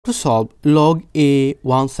to solve log a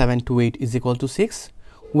 1728 is equal to 6,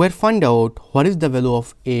 we'll find out what is the value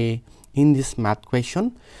of a in this math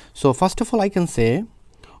question. So first of all, I can say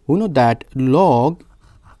we know that log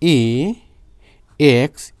a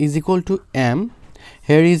x is equal to m.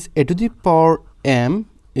 Here is a to the power m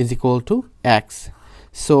is equal to x.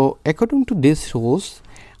 So according to these rules,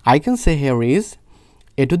 I can say here is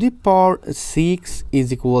a to the power 6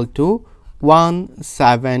 is equal to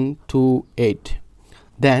 1728.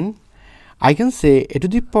 Then I can say a to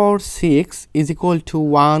the power 6 is equal to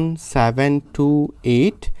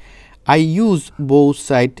 1728. I use both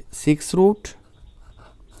side 6 root.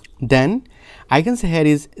 Then I can say here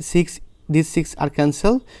is 6, these 6 are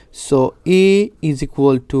cancelled, so a is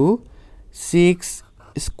equal to 6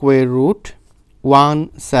 square root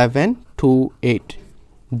 1728.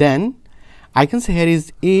 Then I can say here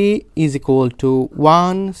is a is equal to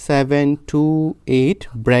 1728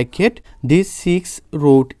 bracket, this 6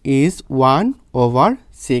 root is 1 over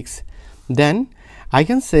 6. Then I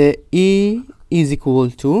can say a is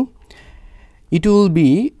equal to, it will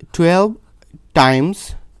be 12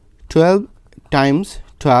 times 12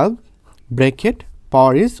 bracket,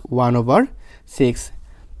 power is 1 over 6.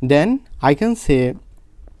 Then I can say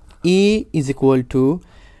a is equal to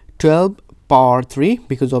 12 power 3,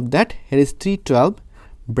 because of that here is 312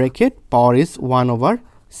 bracket, power is 1 over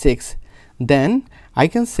 6. Then I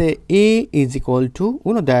can say a is equal to,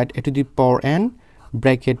 you know that a to the power n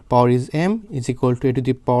bracket, power is m is equal to a to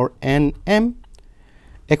the power n m.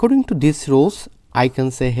 According to these rules, I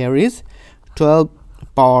can say here is 12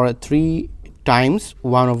 power 3 times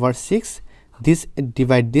 1 over 6, this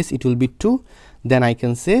divide this, it will be 2. Then I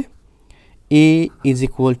can say a is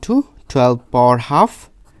equal to 12 power half,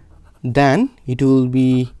 then it will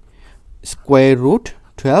be square root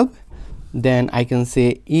 12. Then I can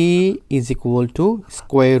say a is equal to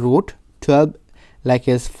square root 12 like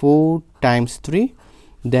as 4 times 3.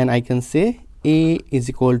 Then I can say a is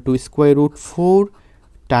equal to square root 4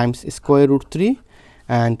 times square root 3,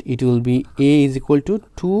 and it will be a is equal to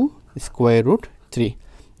 2 square root 3.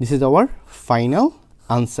 This is our final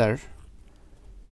answer.